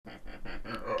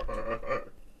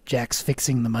Jack's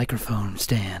fixing the microphone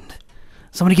stand.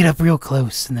 So I'm gonna get up real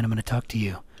close and then I'm gonna talk to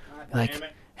you. Like,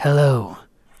 hello,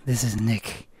 this is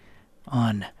Nick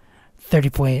on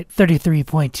 33.2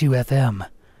 FM.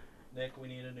 Nick, we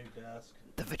need a new desk.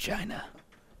 The vagina.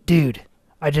 Dude,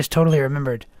 I just totally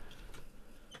remembered.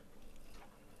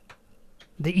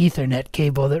 The Ethernet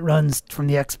cable that runs from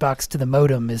the Xbox to the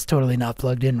modem is totally not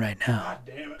plugged in right now. God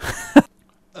damn it.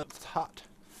 It's hot.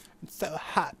 It's so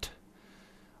hot.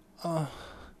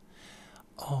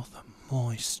 All the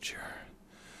moisture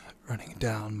running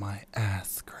down my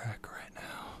ass crack right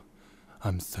now.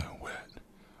 I'm so wet.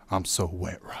 I'm so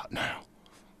wet right now.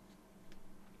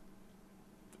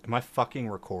 Am I fucking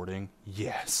recording?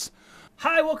 Yes.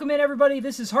 Hi, welcome in everybody.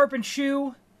 This is Harp and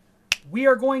Schu. We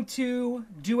are going to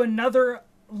do another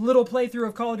little playthrough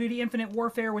of Call of Duty Infinite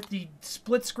Warfare with the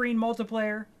split screen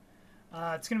multiplayer.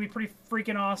 It's going to be pretty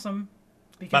freaking awesome.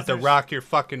 About to rock your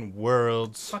fucking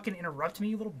worlds. Fucking interrupt me,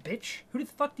 you little bitch. Who the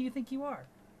fuck do you think you are?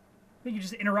 I think you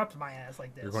just interrupt my ass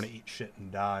like this. You're going to eat shit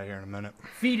and die here in a minute.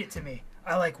 Feed it to me.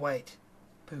 I like white.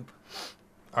 Poop.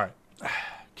 Alright.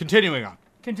 Continuing on.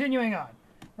 Continuing on.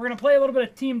 We're going to play a little bit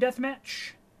of Team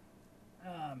Deathmatch.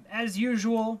 As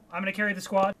usual, I'm going to carry the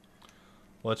squad.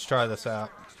 Let's try this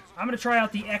out. I'm going to try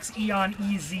out the Xeon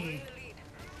EZ.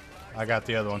 I got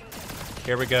the other one.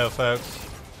 Here we go, folks.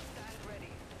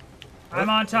 I'm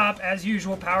on top, as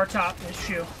usual. Power top is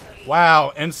Schu.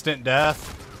 Wow, instant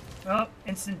death. Oh,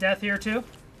 instant death here, too.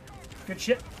 Good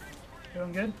shit.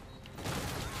 Doing good.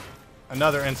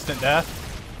 Another instant death.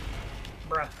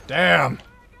 Bruh. Damn.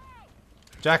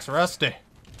 Jack's rusty.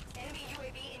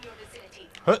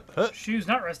 Schu's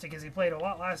not rusty because he played a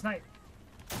lot last night.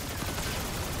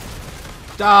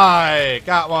 Die!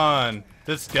 Got one.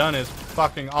 This gun is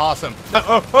fucking awesome.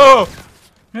 Oh!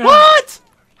 What?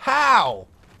 How?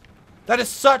 That is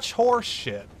such horse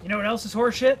shit. You know what else is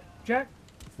horse shit, Jack?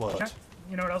 What? Jack?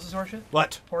 You know what else is horse shit?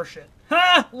 What? Horse shit.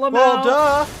 Ha! Lamau! Well,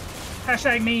 duh.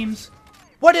 Hashtag memes.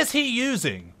 What is he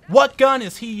using? What gun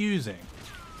is he using?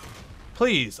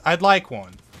 Please, I'd like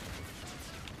one.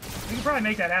 We can probably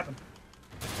make that happen.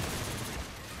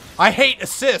 I hate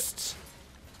assists.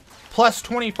 Plus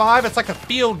 25, it's like a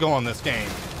field goal in this game.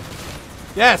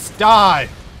 Yes, die.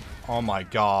 Oh my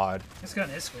god. This gun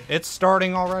is sweet. It's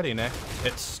starting already, Nick.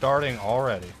 It's starting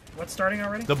already. What's starting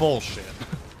already? The bullshit.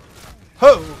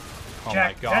 Ho! Oh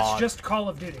Jack, my god. that's just Call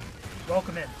of Duty.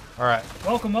 Welcome in. Alright.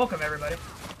 Welcome, welcome, everybody.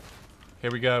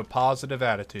 Here we go. Positive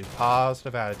attitude.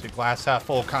 Positive attitude. Glass half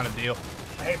full kind of deal.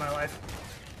 I hate my life.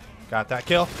 Got that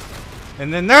kill.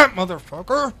 And then that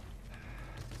motherfucker.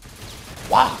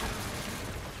 Wow.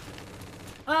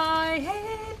 I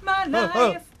hate my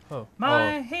life.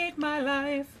 Hate my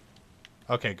life.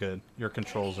 Okay, good. Your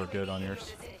controls are good on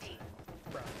yours.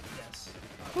 Bro, yes.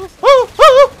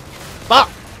 Bop.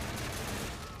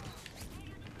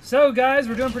 So, guys,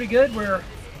 we're doing pretty good. We're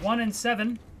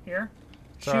 1-7 here.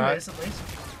 Schu right. is, at least.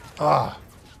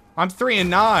 I'm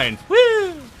 3-9.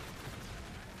 Woo!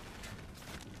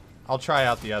 I'll try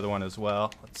out the other one as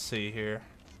well. Let's see here.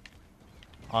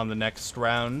 On the next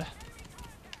round.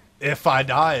 If I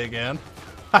die again.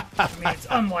 I mean, it's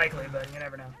unlikely, but you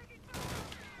never know.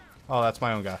 Oh, that's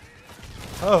my own guy.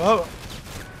 Oh.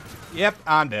 Yep,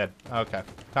 I'm dead. Okay.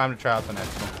 Time to try out the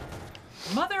next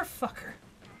one. Motherfucker.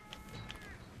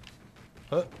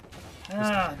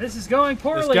 Huh. This is going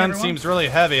poorly, This gun everyone. seems really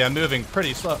heavy. I'm moving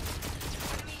pretty slow.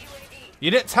 You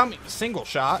didn't tell me single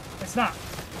shot. It's not.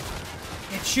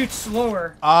 It shoots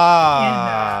slower.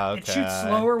 Okay. It shoots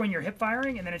slower when you're hip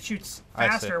firing, and then it shoots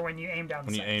faster when you aim down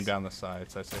the sights. When you aim down the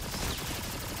sights, I see.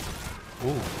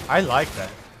 Ooh, I like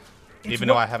that. It's Even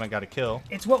though I haven't got a kill.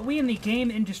 It's what we in the game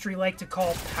industry like to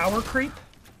call power creep.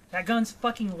 That gun's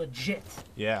fucking legit.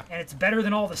 Yeah. And it's better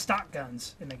than all the stock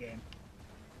guns in the game.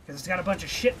 Because it's got a bunch of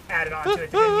shit added onto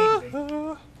it that didn't need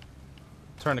to be.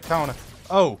 Turn the corner.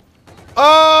 Oh!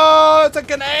 Oh! It's a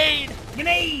grenade!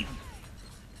 Grenade!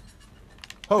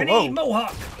 Oh, Grenade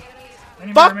Mohawk!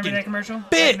 Anybody Fucking remember that commercial? bitch!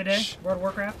 Back in the day? World of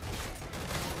Warcraft?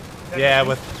 Yeah,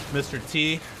 with Mr.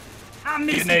 T. I'm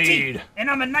Mr. Grenade. T, and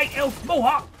I'm a night elf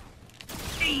Mohawk!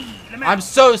 Hey, I'm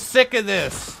so sick of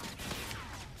this!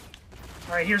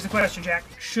 Alright, here's the question, Jack.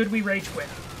 Should we rage quit?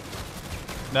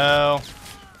 No.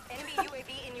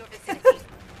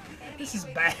 This is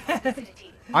bad.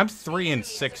 I'm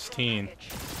 3-16.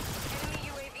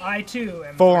 I too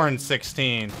am.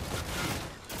 4-16.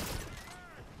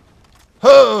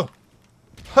 Ho!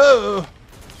 Ho!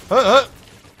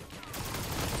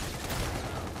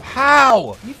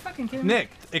 How? You fucking kidding me? Nick,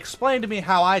 explain to me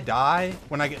how I die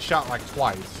when I get shot like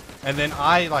twice. And then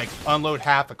I like unload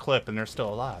half a clip and they're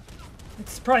still alive.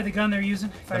 It's probably the gun they're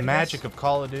using. The magic of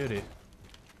Call of Duty.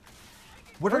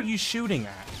 What are you shooting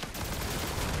at?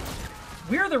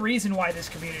 We're the reason why this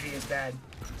community is bad.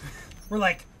 We're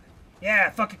like, yeah,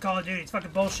 fucking Call of Duty, it's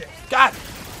fucking bullshit. God!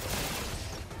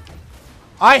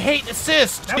 I hate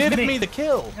assist! That was Give me. me the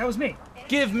kill! That was me.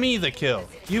 Give me the kill.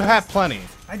 You have plenty.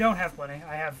 I don't have plenty.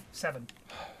 I have 7.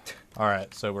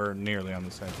 Alright, so we're nearly on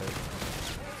the same page.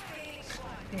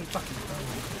 Hey, fucking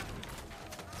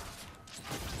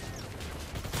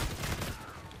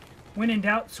when in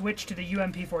doubt, switch to the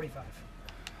UMP-45.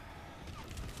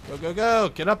 Go, go, go!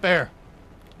 Get up there!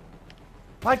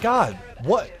 My god,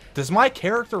 what? Does my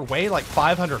character weigh like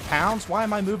 500 pounds? Why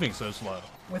am I moving so slow?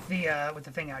 With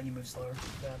the thing out, you move slower.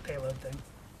 The payload thing.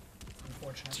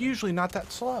 Unfortunately. It's usually not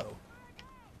that slow.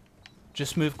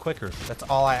 Just move quicker. That's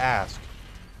all I ask.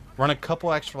 Run a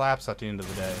couple extra laps at the end of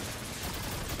the day.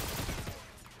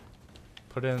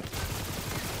 Put in...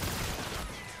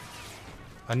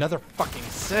 Another fucking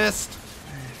assist!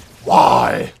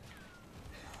 Why?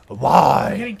 Why?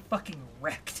 I'm getting fucking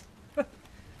wrecked.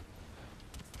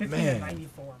 50 to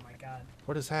 94, my god.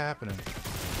 What is happening? What the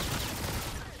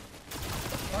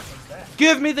fuck is that?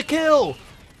 Give me the kill!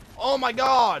 Oh my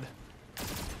god!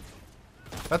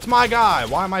 That's my guy.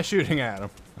 Why am I shooting at him?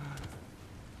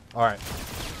 Alright.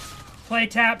 Play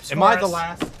taps. Am I the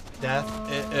last death?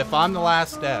 If I'm the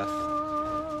last death.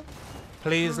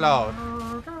 Please, Lord.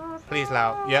 Please,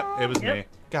 Lord. Yep, it was me.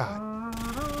 God.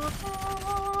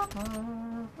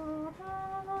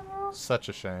 Such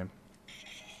a shame.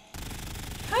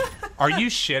 Are you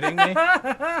shitting me?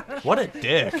 What a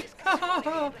dick.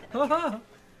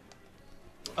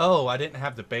 Oh, I didn't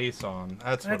have the bass on.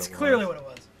 That's what it was. That's clearly what it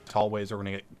was. Hallways are going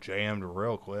to get jammed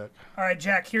real quick. Alright,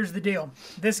 Jack, here's the deal.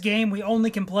 This game, we only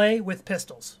can play with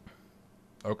pistols.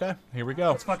 Okay, here we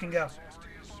go. Let's fucking go.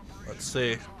 Let's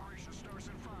see.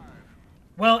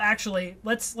 Well, actually,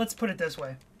 let's put it this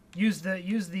way. Use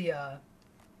the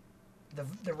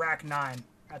rack 9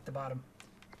 at the bottom.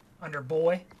 Under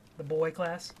boy, the boy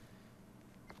class.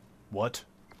 What?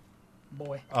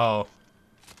 Boy. Oh.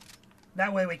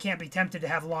 That way we can't be tempted to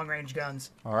have long-range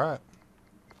guns. Alright.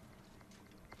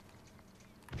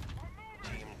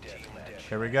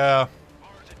 Here we go.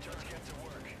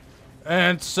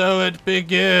 And so it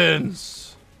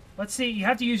begins. Let's see. You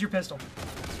have to use your pistol.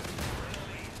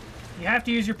 You have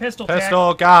to use your pistol,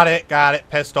 Pistol, got it,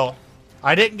 pistol.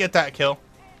 I didn't get that kill.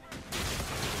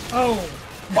 Oh.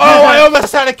 Oh, I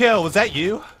almost had a kill. Was that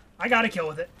you? I got a kill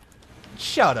with it.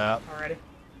 Shut up. Alrighty.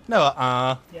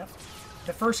 No, Yep.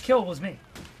 The first kill was me.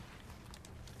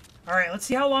 Alright, let's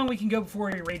see how long we can go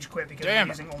before we rage quit because we're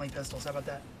using only pistols. How about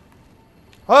that?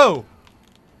 Oh.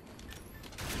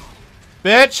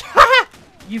 Bitch.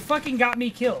 You fucking got me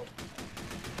killed.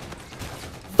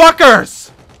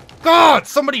 Fuckers! God,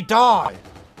 somebody die.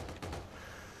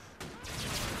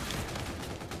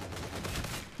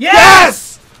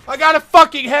 Yes! I got a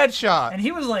fucking headshot. And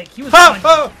he was like, he was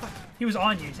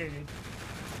on you too, dude.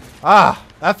 Ah,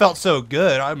 that felt so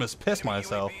good. I almost pissed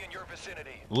myself.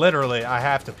 Literally, I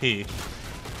have to pee.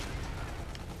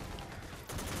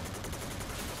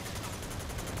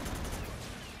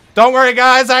 Don't worry,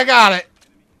 guys. I got it.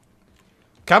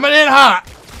 Coming in hot.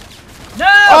 No!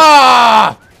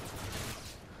 Ah!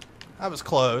 That was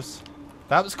close.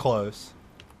 That was close.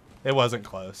 It wasn't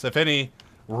close. If any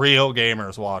real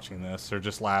gamers watching this, they're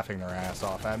just laughing their ass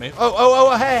off at me.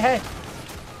 Oh, hey, hey.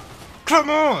 Come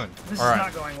on. This is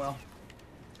not going well.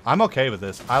 I'm okay with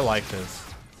this. I like this.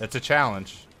 It's a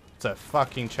challenge. It's a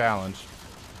fucking challenge.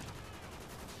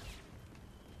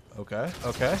 Okay,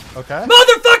 okay, okay.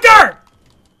 Motherfucker!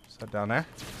 Sit down there.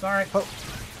 Sorry. Oh.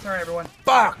 Sorry, everyone.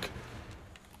 Fuck!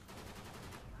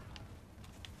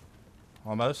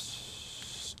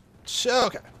 Almost.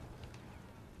 Okay.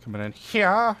 Coming in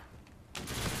here.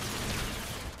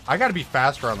 I gotta be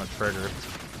faster on the trigger.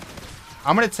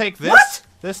 I'm gonna take this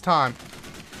this time.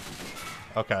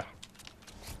 Okay.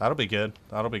 That'll be good.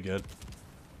 That'll be good.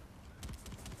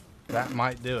 That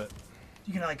might do it.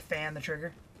 You can like fan the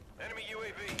trigger. Enemy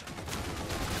UAV.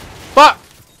 Fuck!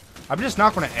 I'm just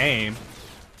not gonna aim.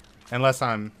 Unless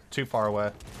I'm too far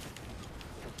away.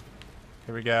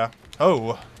 Here we go.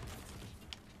 Oh!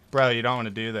 Bro, you don't want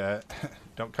to do that.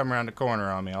 Don't come around the corner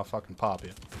on me. I'll fucking pop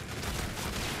you.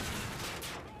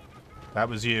 That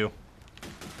was you.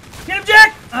 Get him,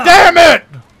 Jack! Oh. Damn it!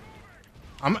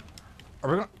 Are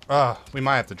we gonna... we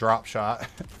might have to drop shot.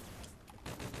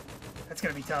 That's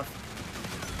gonna be tough.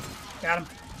 Got him.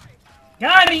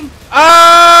 Got him!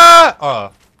 Ah!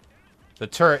 Oh. The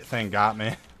turret thing got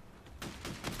me.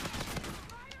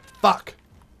 Fuck.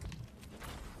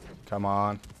 Come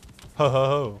on. Ho ho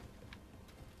ho.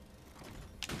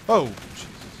 Oh. Jesus.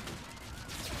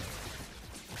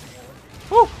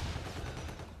 Woo.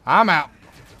 I'm out.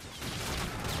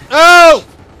 Oh!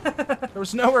 There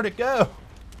was nowhere to go.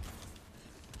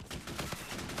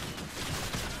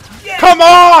 Yeah! Come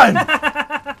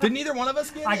on! Did neither one of us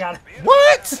get it? I got it.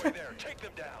 What?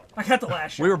 I got the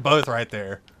last shot. We were both right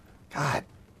there. God,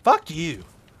 fuck you.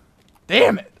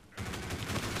 Damn it.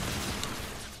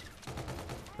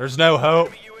 There's no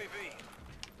hope.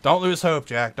 Don't lose hope,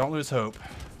 Jack. Don't lose hope.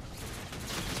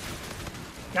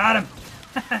 Got him.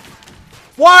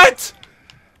 What?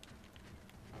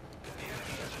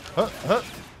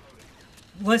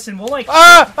 Listen, we'll like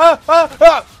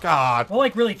God. we'll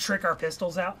like really trick our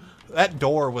pistols out. That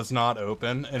door was not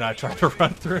open, and I tried to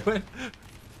run through it.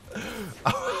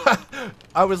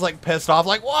 I was like pissed off,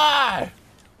 like, why?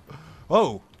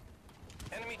 Whoa.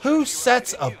 Who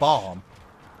sets a bomb?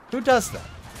 Who does that?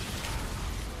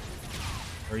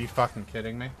 Are you fucking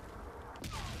kidding me?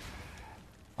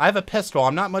 I have a pistol.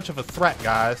 I'm not much of a threat,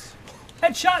 guys.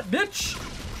 Headshot, bitch!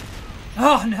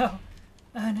 Oh no.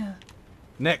 Oh no.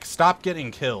 Nick, stop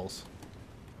getting kills.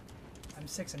 I'm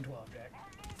 6 and 12, Jack.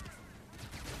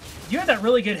 You had that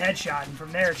really good headshot, and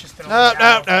from there it's just been.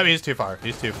 No, he's too far.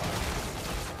 He's too far.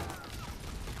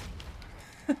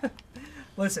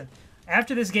 Listen,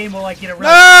 after this game, we'll like get a real.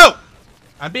 No!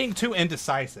 I'm being too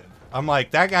indecisive. I'm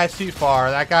like, that guy's too far.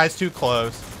 That guy's too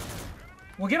close.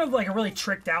 We'll get like a really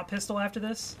tricked out pistol after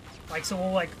this. Like, so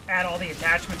we'll like add all the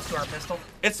attachments to our pistol.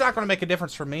 It's not going to make a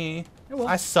difference for me. It will.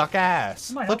 I suck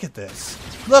ass. might Look help. at this.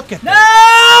 Look at this.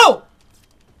 No!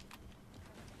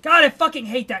 God, I fucking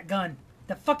hate that gun.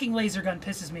 The fucking laser gun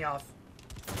pisses me off.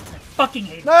 I fucking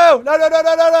hate it. No! No! No! No!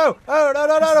 No! No! No! Oh! No!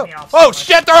 No! No! Pisses me No! off so Oh much.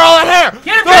 shit! They're all in here.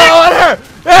 Get him, They're all in here.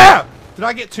 Yeah. Did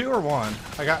I get 2 or 1?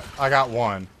 I got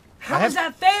 1. How is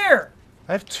that fair?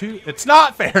 I have 2. It's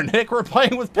not fair, Nick. We're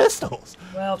playing with pistols.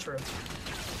 Well, true.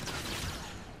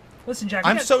 Listen, Jack.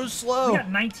 I'm so slow. We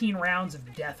got 19 rounds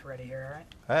of death ready here, all right?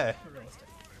 Hey. Be realistic.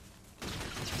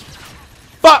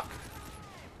 Fuck!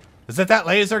 Is it that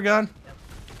laser gun?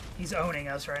 He's owning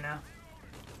us right now.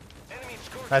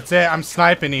 That's it. I'm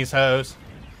sniping these hoes.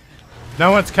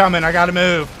 No one's coming. I gotta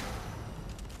move.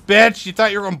 Bitch, you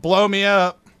thought you were gonna blow me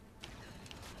up.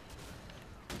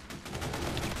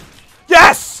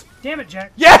 Yes! Damn it,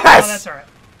 Jack. Yes! Oh, that's alright.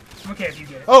 I'm okay if you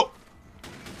get it. Oh!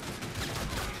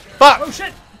 Fuck! Oh,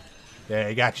 shit! Yeah,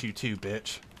 I got you too,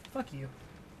 bitch. Fuck you.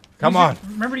 Come on.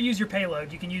 Remember to use your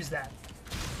payload. You can use that.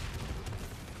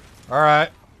 Alright.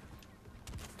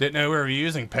 Didn't know we were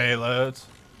using payloads.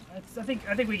 I think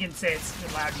we can say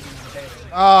it's allowed to use the payload.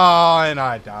 Oh, and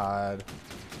I died.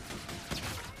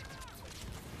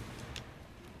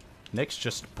 Nick's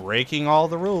just breaking all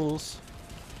the rules.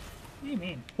 What do you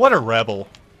mean? What a rebel.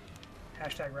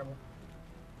 Hashtag rebel.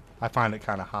 I find it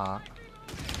kind of hot.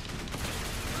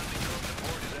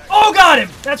 Oh, got him!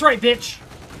 That's right, bitch.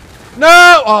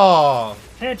 No! Oh!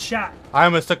 Headshot. I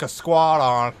almost took a squat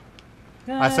on.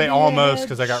 I say Got almost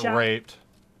because I got headshot. raped.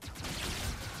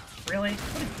 Really?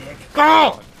 What a dick.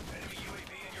 God!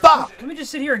 Fuck! Let me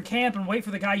just sit here and camp and wait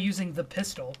for the guy using the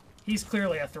pistol. He's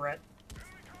clearly a threat.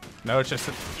 No, it's just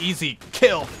an easy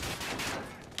kill.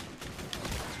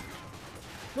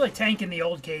 Really tanking the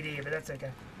old KD, but that's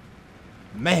okay.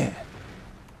 Man,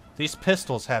 these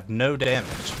pistols have no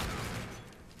damage.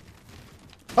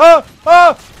 Oh!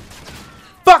 Oh!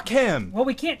 Fuck him! Well,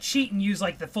 we can't cheat and use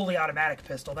like the fully automatic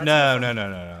pistol. That's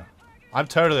No. I'm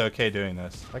totally okay doing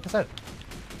this. Like I said.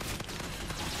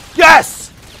 Yes!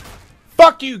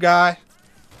 Fuck you, guy.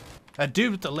 That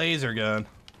dude with the laser gun.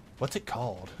 What's it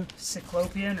called?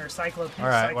 Cyclopean or Cyclopean.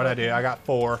 Alright, what'd I do? I got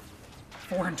 4.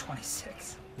 4 and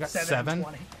 26. You got 7 7? and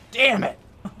 20. Damn it!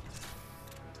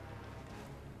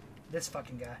 This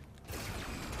fucking guy.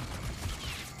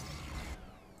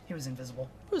 He was invisible.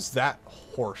 Who's that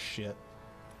horse shit?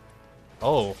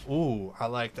 Oh, ooh, I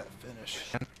like that finish.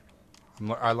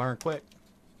 I learned quick.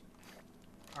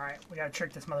 Alright, we gotta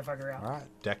trick this motherfucker out.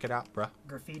 Alright, deck it out, bruh.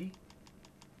 Graffiti.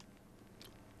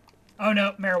 Oh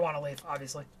no, marijuana leaf,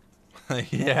 obviously.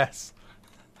 Yes.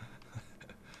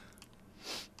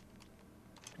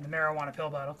 And the marijuana pill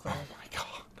bottle, clearly. Oh my god.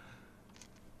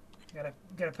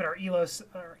 Gotta put our elo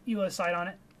sight on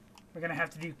it. We're gonna have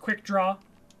to do quick draw.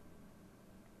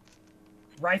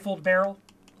 Rifled barrel.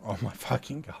 Oh my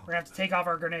fucking god. We're gonna have to take off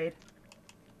our grenade.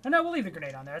 Oh, no, we'll leave the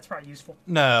grenade on there. That's probably useful.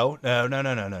 No. No.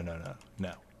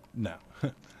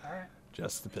 Alright.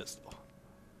 Just the pistol.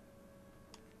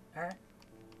 Alright.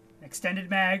 Extended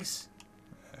mags.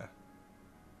 Yeah.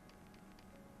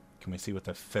 Can we see what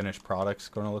the finished product's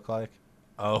gonna look like?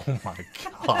 Oh my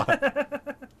god.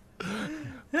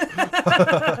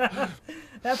 That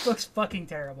looks fucking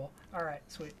terrible. Alright,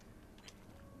 sweet.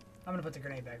 I'm gonna put the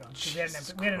grenade back on. 'Cause we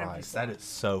had an empty slot. That is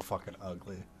so fucking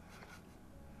ugly.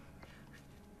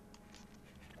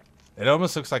 It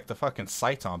almost looks like the fucking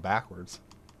sight's on backwards.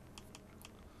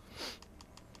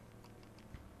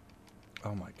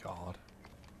 Oh my god.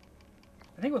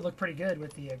 I think it would look pretty good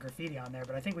with the graffiti on there,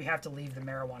 but I think we have to leave the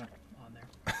marijuana on there.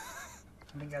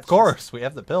 I think that's Of course, we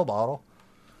have the pill bottle.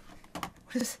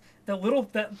 What is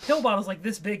that pill bottle's like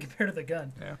this big compared to the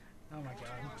gun. Yeah. Oh my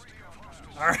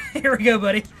god. Alright, here we go,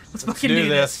 buddy. Let's fucking do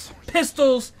this.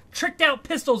 Pistols. Tricked out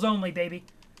pistols only, baby.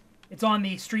 It's on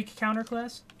the streak counter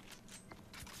class.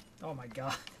 Oh my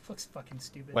god. That looks fucking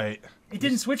stupid. Wait. It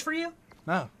didn't switch for you?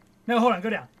 No. No, hold on. Go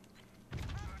down.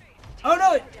 Oh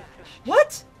no.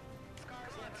 What?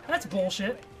 That's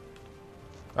bullshit.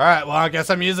 Alright, well, I guess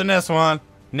I'm using this one.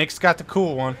 Nick's got the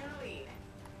cool one.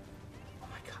 Oh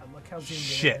my god, look how zoomed in it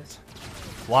Shit. is.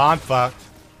 Well, I'm fucked.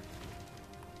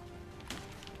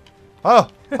 Oh!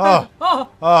 Oh! Oh!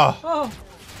 Oh!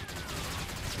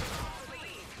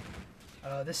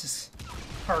 Oh! This is...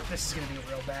 Harp, this is gonna be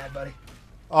real bad, buddy.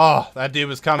 Oh, that dude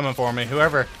was coming for me.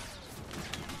 Whoever.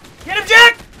 Get him,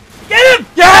 Jack! Get him!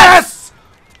 Yes!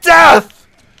 Death!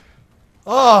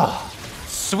 Oh!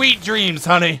 Sweet dreams,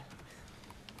 honey.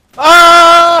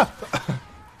 Ah!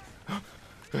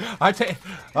 I take.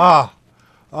 Ah.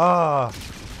 Ah.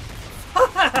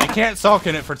 You can't sulk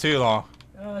in it for too long.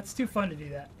 It's too fun to do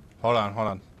that. Hold on, hold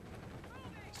on.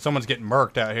 Someone's getting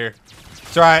murked out here.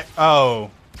 It's alright. Oh.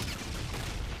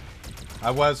 I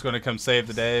was going to come save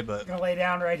the day, but... I'm gonna lay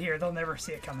down right here. They'll never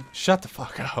see it coming. Shut the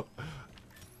fuck up.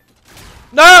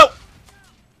 No!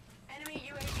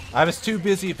 I was too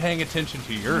busy paying attention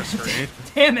to your screen.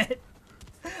 Damn it!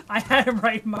 I had him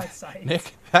right in my sight.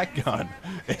 Nick, that gun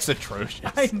is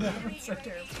atrocious. I know. It's so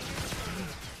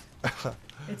terrible.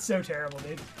 It's so terrible,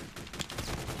 dude.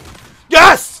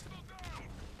 Yes!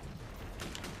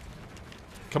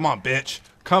 Come on, bitch.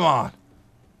 Come on.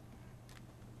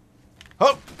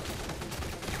 Oh!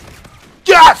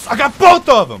 Yes! I got both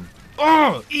of them!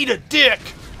 Ugh! Eat a dick!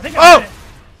 I think I did it.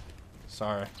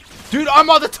 Sorry. Dude, I'm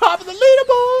on the top of the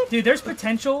leaderboard! Dude, there's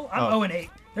potential. I'm Oh. 0-8.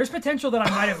 There's potential that I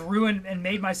might have ruined and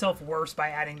made myself worse by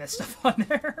adding this stuff on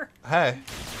there. Hey.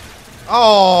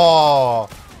 Oh!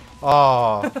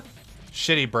 Oh.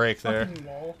 Shitty break there. Fucking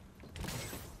lol.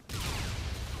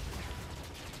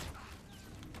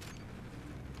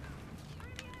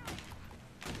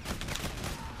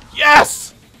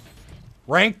 Yes!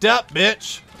 Ranked up,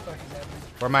 bitch. Fucking dead.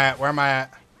 Where am I at? Where am I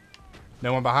at?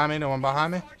 No one behind me? No one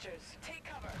behind me?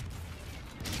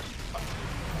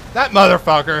 That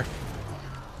motherfucker!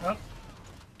 Oh,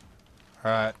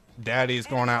 Alright, daddy's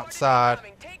going outside.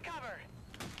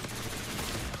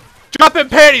 Drop in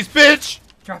panties, bitch!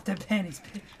 drop them panties,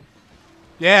 bitch.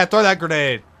 Yeah, throw that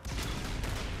grenade.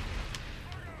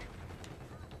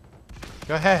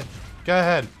 Go ahead. Go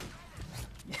ahead.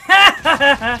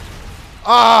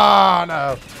 Oh,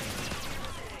 no.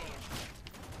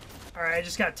 Alright, I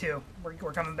just got 2.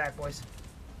 We're coming back, boys.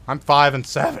 I'm 5 and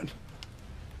 7.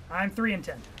 I'm 3 and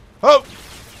 10. Oh!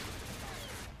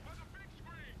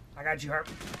 I got you, Harp.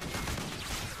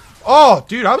 Oh,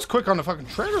 dude, I was quick on the fucking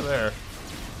trigger there.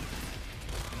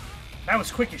 That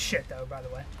was quick as shit, though, by the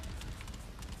way.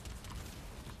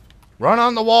 Run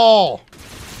on the wall.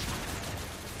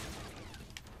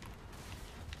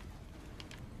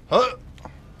 Huh.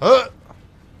 Huh.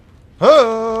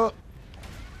 Huh.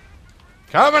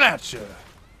 Coming at you.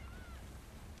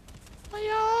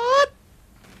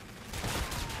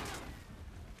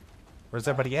 Where's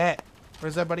everybody at?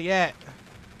 Where's everybody at?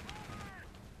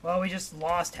 Well, we just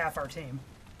lost half our team.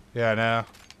 Yeah, I know.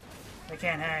 They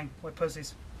can't hang. What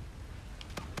pussies.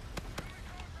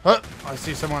 Huh. I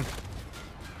see someone.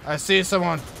 I see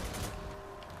someone.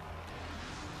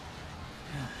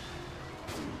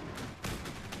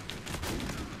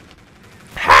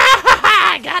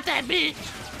 I got that bitch.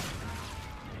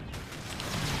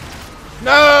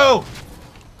 No!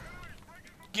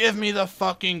 Give me the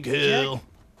fucking kill. Jack,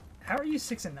 how are you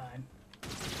 6 and 9?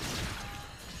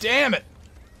 Damn it.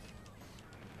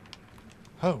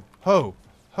 Ho, ho,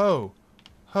 ho,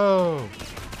 ho.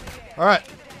 All right.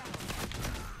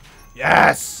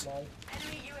 Yes. Lol.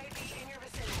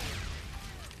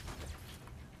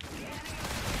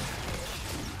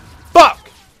 Fuck.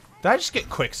 Did I just get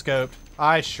quick scoped?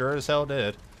 I sure as hell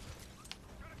did.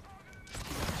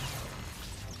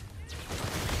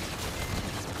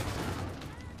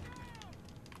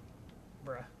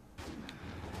 Bruh.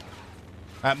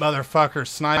 That motherfucker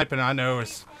sniping, I know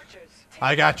is.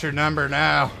 I got your number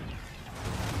now.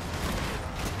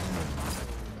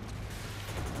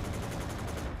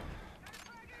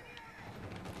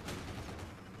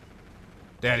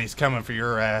 Daddy's coming for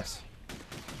your ass.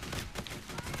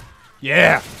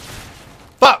 Yeah.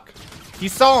 Fuck. He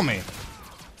saw me.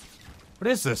 What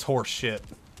is this horse shit?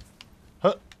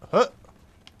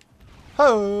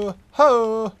 Ho!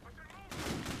 Ho!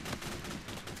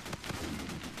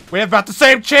 We have about the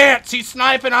same chance. He's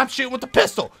sniping. I'm shooting with the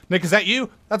pistol. Nick, is that you?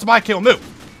 That's my kill. Move.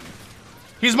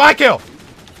 He's my kill.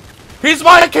 He's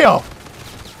my kill.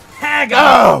 Hag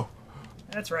Oh!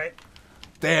 That's right.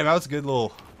 Damn, that was a good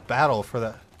little battle for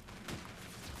that.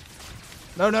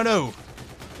 No, no, no.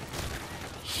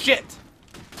 Shit.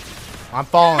 I'm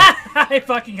falling. I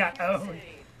fucking got owned.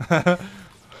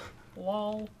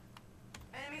 Lol.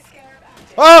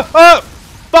 Oh! Oh!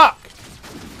 Fuck!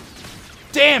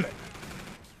 Damn it.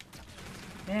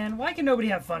 Man, why can nobody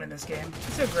have fun in this game?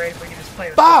 It's so great if we can just play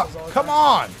with Fuck! pistols all the Come time.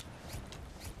 on!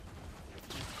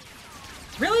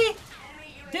 Really?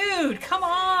 Dude, come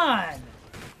on!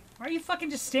 Why are you fucking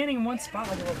just standing in one spot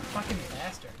like a little fucking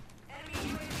bastard?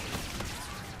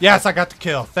 Yes, I got the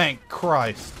kill. Thank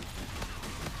Christ.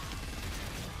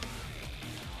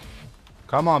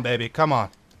 Come on, baby. Come on.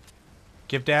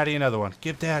 Give Daddy another one.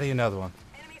 Give Daddy another one.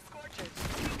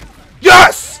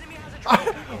 Yes!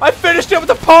 I finished him with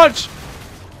a punch!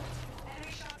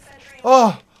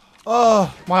 Oh,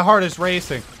 oh, my heart is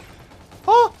racing.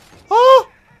 Oh, oh,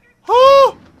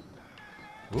 oh.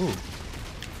 Ooh.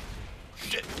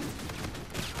 Shit.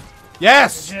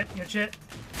 Yes! Good shit, good shit.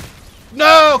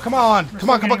 No, come on. We're Come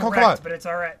on, still come on, getting come on, come wrecked, on. But it's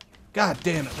alright. God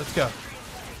damn it, let's go.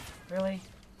 Really?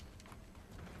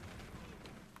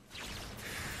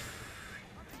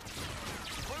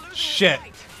 Shit.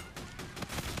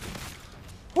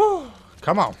 Woo.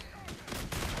 Come on.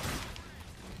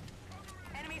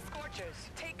 Enemy scorchers,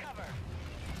 take cover.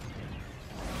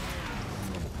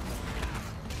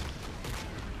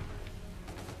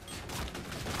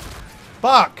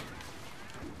 Fuck.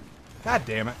 God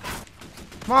damn it.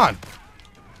 Come on.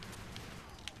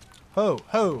 Ho,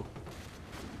 ho.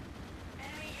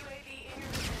 Enemy UAV in your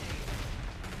vicinity.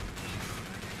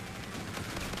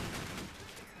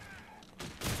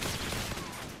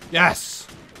 Yes.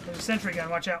 There's a sentry gun,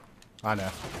 watch out. I know.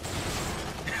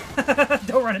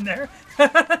 Don't run in there.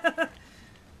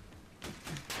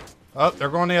 Oh, they're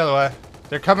going the other way.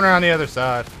 They're coming around the other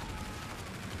side.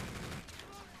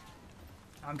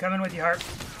 I'm coming with you, Harp.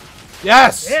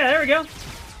 Yes! Yeah, there we go.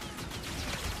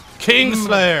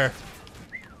 Kingslayer.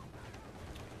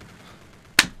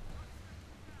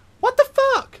 What the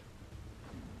fuck?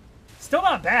 Still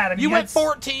not bad. I mean, You went had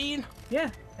 14? Yeah,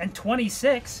 and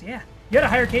 26. Yeah, you had a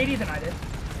higher KD than I did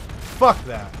Fuck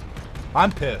that.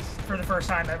 I'm pissed. for the first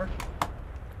time ever.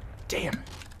 Damn it.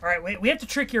 All right, we have to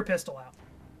trick your pistol out.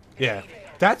 Yeah,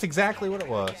 that's exactly what it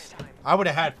was. I would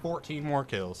have had 14 more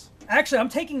kills. Actually, I'm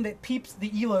taking the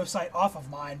ELO sight off of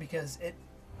mine because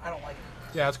I don't like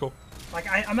it. Yeah, that's cool. Like,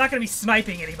 I'm not gonna be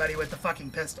sniping anybody with the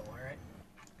fucking pistol. All right.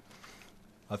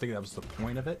 I think that was the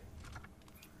point of it.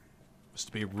 Was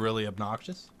to be really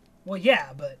obnoxious. Well,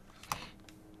 yeah, but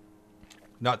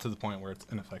Not to the point where it's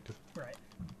ineffective. right.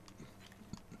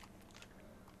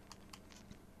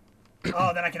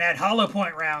 Oh, then I can add hollow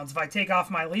point rounds. If I take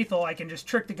off my lethal, I can just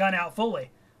trick the gun out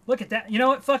fully. Look at that. You know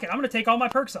what? Fuck it. I'm gonna take all my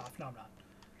perks off. No, I'm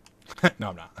not. No,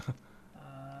 I'm not.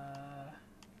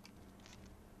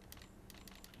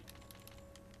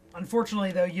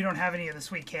 Unfortunately, though, you don't have any of the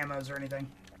sweet camos or anything,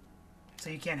 so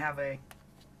you can't have a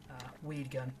weed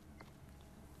gun.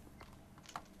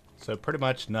 So pretty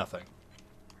much nothing.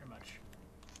 Pretty much.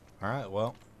 Alright,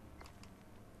 well.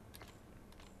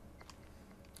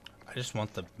 I just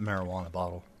want the marijuana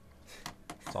bottle.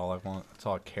 That's all I want. That's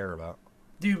all I care about.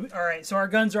 Dude, all right. So our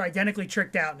guns are identically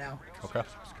tricked out now. Okay.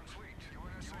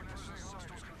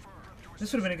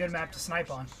 This would have been a good map to snipe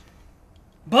on,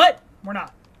 but we're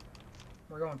not.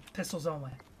 We're going pistols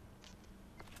only.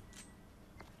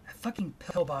 That fucking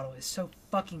pill bottle is so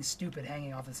fucking stupid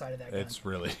hanging off the side of that gun. It's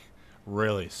really,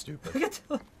 really stupid. Look at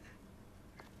the...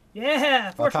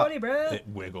 Yeah, 420, bro. It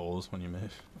wiggles when you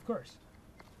move. Of course.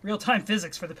 Real-time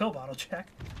physics for the pill bottle check.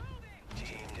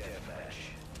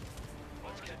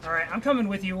 Alright, I'm coming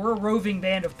with you. We're a roving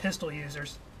band of pistol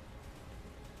users.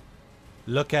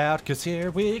 Look out, 'cause here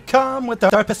we come with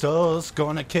our pistols.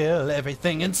 Gonna kill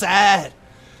everything inside.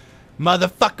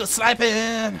 Motherfucker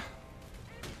sniping.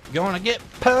 Gonna get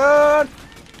pwned.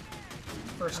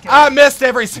 First kill. I missed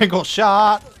every single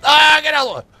shot. Ah, get out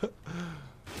of the way.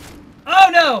 Oh,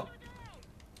 no!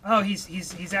 Oh,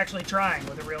 he's actually trying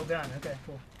with a real gun. Okay,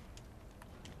 cool.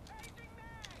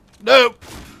 Nope.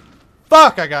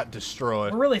 Fuck, I got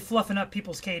destroyed. We're really fluffing up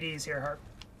people's KDs here, Harp.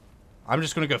 I'm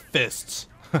just gonna go fists.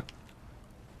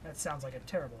 That sounds like a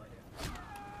terrible idea.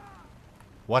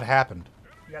 What happened?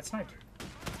 You got sniped.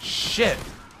 Shit.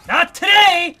 Not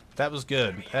today! That was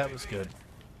good. That was good.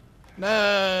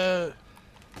 No.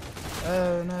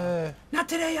 Oh, no. Not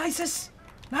today, ISIS!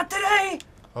 Not today!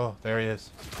 Oh, there he is.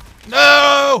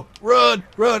 No! Run!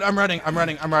 Run! I'm running. I'm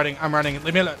running. I'm running. I'm running.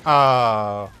 Leave me alone.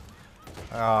 Oh.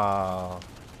 Oh.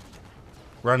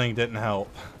 Running didn't help.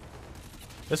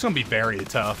 This is going to be very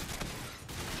tough.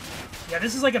 Yeah,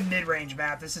 this is like a mid-range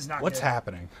map. This is not What's good.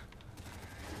 happening?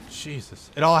 Jesus.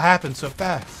 It all happened so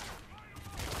fast.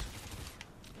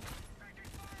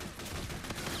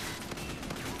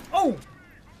 Oh!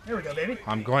 There we go, baby.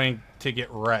 I'm going to get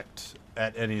wrecked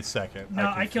at any second. No,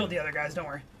 can I killed feel the other guys. Don't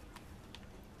worry.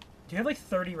 Do you have like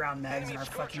 30 round mags in our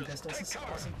fucking pistols? This is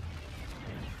awesome.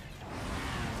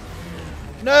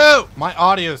 it. No! My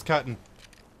audio's cutting.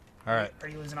 Alright, Are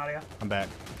you losing audio? I'm back.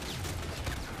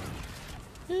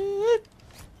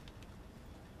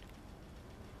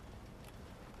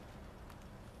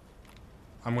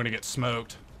 I'm gonna get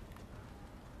smoked.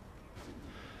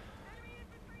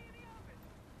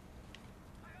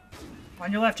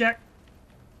 On your left, Jack.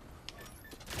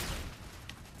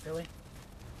 Really?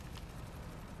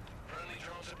 Friendly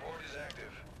drone support is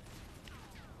active.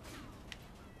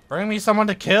 Bring me someone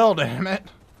to kill, damn it.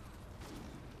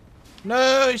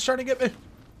 No, he's trying to get me.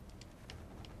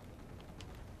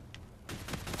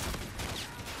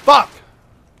 Fuck!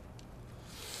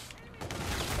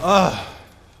 Ugh.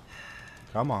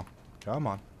 Come on. Come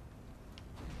on.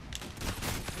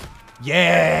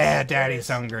 Yeah, daddy's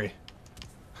hungry.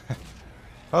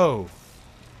 Oh.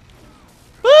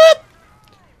 Boop!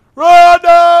 Run!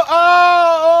 No!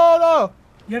 Oh, no!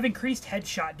 You have increased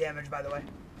headshot damage, by the way.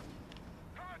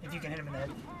 If you can hit him in the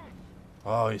head.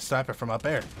 Oh, he's sniping from up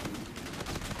there.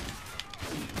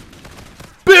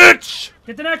 Bitch!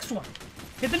 Hit the next one.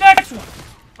 Hit the next one.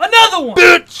 Another one.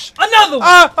 Bitch! Another one.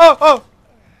 Ah! Oh! Oh!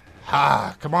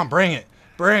 Ah! Come on, bring it.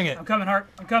 Bring it. I'm coming, Harp.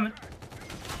 I'm coming.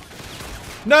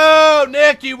 No,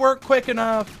 Nick, you weren't quick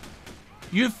enough.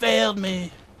 You failed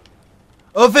me.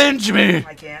 Avenge me!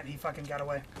 I can't. He fucking got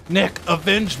away. Nick,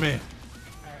 avenge me.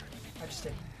 Alright. I just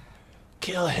did.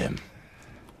 Kill him.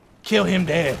 Kill him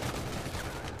dead.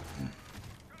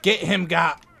 Get him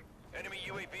got. Enemy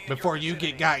UAV in Before your you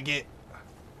vicinity. get got, get.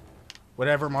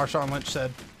 Whatever Marshawn Lynch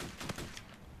said.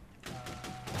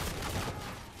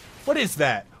 What is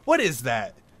that? What is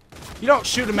that? You don't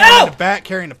shoot a man No! in the back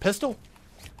carrying a pistol?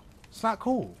 It's not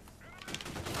cool.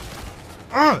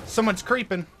 Someone's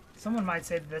creeping. Someone might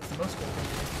say that that's the most cool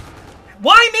thing.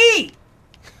 Why me?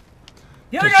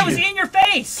 The other 'Cause guy was you- in your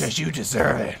face. Because you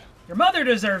deserve it. Your mother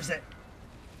deserves it.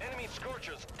 Enemy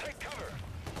scorchers, take cover.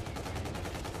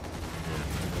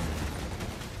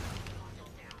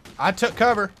 I took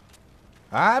cover.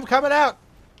 I'm coming out.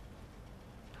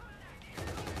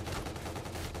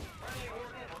 Friendly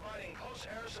Warden providing close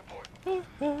air support.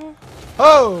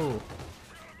 Oh!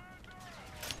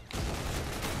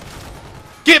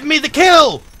 Give me the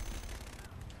kill!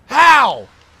 How?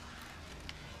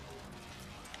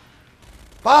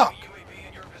 Fuck! UAV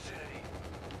in your vicinity.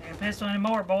 Ain't pistol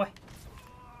anymore, boy.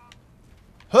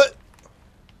 Hut!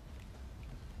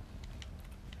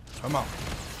 Come on.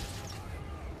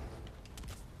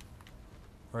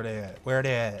 Where they at? Where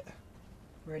they at?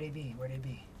 Where'd he be? Where'd he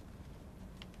be?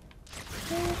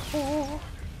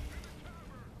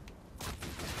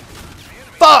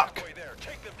 Fuck! Halfway there,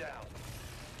 take them down.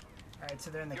 Alright,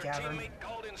 so they're in the Your cavern. teammate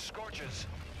called in scorches.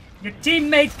 Your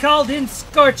teammate called in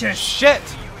Scorchers. Shit!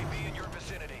 UAV in your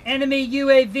vicinity. Enemy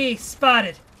UAV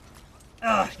spotted.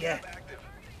 Oh, yeah. Active.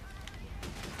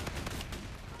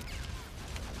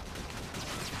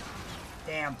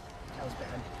 Damn. That was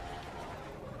bad.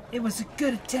 It was a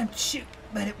good attempt to shoot,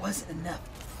 but it wasn't enough.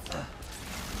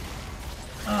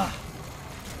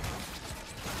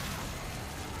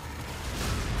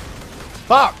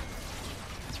 Fuck!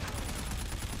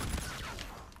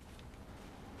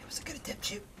 It was a good attempt to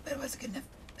shoot, but it wasn't good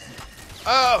enough.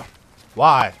 Oh!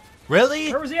 Why? Really?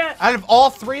 Where was he at? Out of all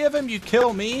three of them, you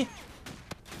kill me?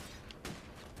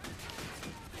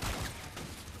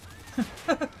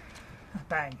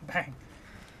 Bang, bang.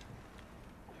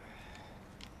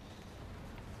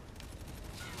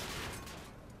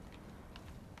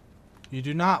 You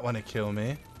do not want to kill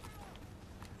me.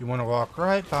 You want to walk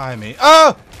right by me.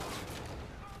 Oh!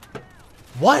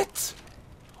 What?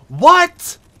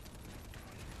 What?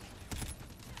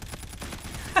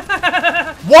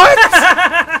 What?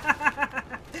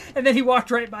 And then he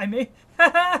walked right by me.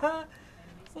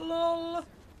 Lol.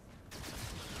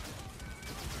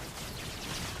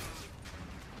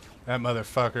 That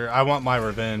motherfucker. I want my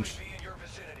revenge. UAV in your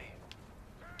vicinity.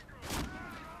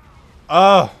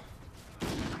 Oh.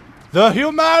 The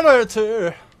humanity.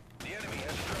 The enemy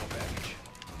has a drone package.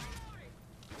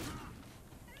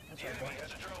 The enemy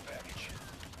has a drone package.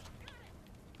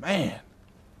 Man.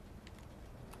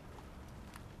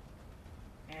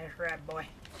 That's right, boy.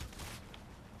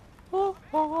 Come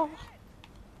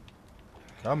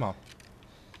on.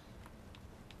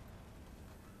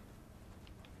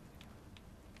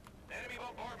 Enemy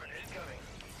bombardment incoming.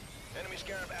 Enemy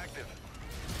scarab active.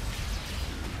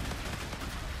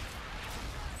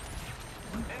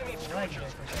 Enemy Lag structures. there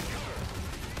for a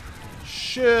second.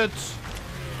 Shit.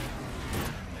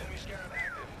 Enemy scarab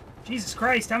active. Jesus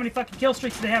Christ, how many fucking kill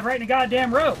streaks do they have right in a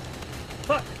goddamn row?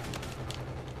 Fuck.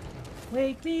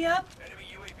 Wake me up Enemy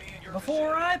UAV in your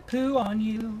before I poo on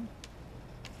you.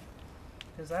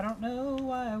 Because I don't know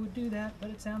why I would do that, but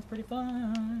it sounds pretty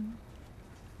fun.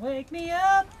 Wake me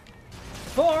up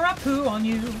before I poo on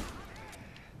you.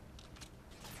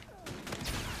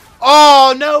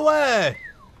 Oh, no way.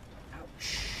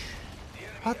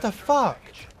 What the fuck?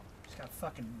 Just got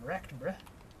fucking wrecked, bruh.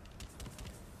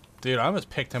 Dude, I almost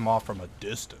picked him off from a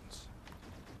distance.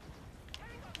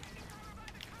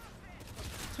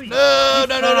 Sweet. No, You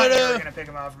no, no, thought no, you no. were gonna pick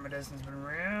him out from a distance, but in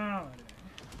reality,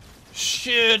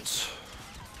 Shit.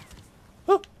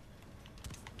 who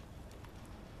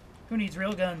needs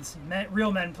real guns?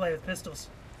 Real men play with pistols.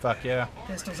 Fuck yeah.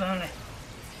 Pistols only.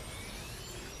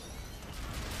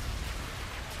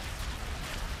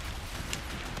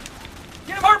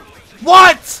 Get him, Harp!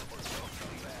 What?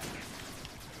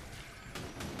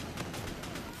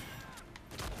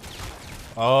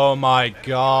 Oh my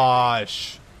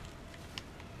gosh.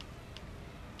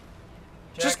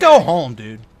 Just go home,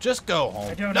 dude. Just go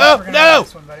home. I don't know if we're No, gonna have no,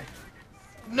 this one, buddy.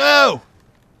 no.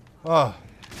 Oh,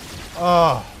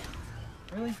 oh,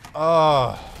 Really?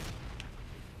 oh.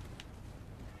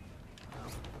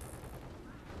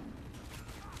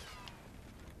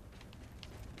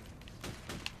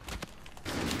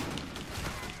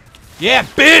 Yeah,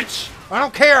 bitch! I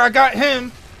don't care, I got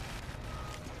him!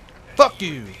 Fuck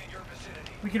you!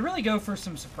 We could really go for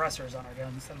some suppressors on our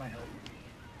guns. That might help.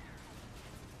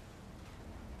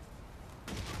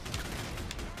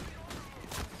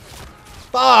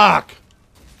 Fuck!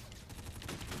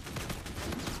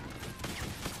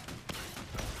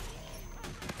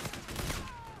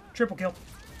 Triple kill.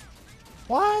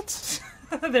 What?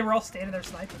 They were all standing there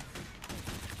sniping.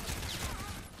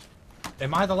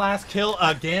 Am I the last kill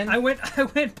again? I went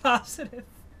positive.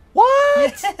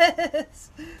 What? Yes.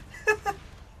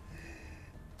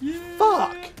 Yeah.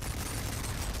 Fuck!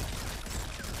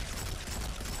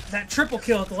 That triple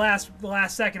kill at the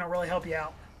last second will really help you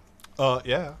out.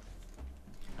 Yeah.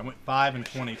 I went 5 and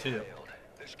 22.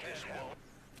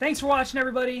 Thanks for watching,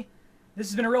 everybody. This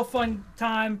has been a real fun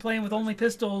time playing with only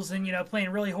pistols and, playing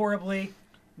really horribly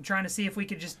and trying to see if we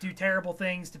could just do terrible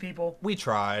things to people. We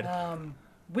tried.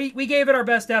 We gave it our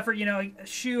best effort.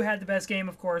 Schu had the best game,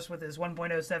 of course, with his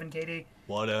 1.07 KD.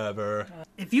 Whatever.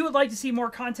 If you would like to see more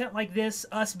content like this,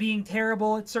 us being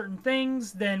terrible at certain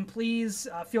things, then please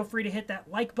feel free to hit that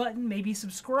like button. Maybe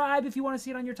subscribe if you want to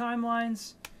see it on your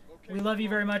timelines. We love you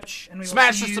very much, and we will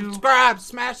Smash see the you. subscribe!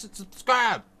 Smash the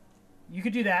subscribe! You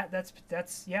could do that.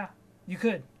 That's yeah. You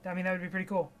could. I mean, that would be pretty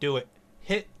cool. Do it.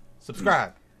 Hit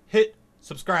subscribe. Hit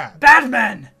subscribe.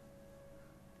 Batman!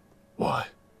 What?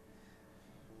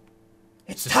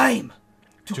 It's time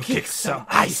to To kick some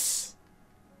ice.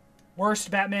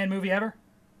 Worst Batman movie ever?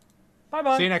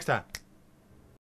 Bye-bye. See you next time.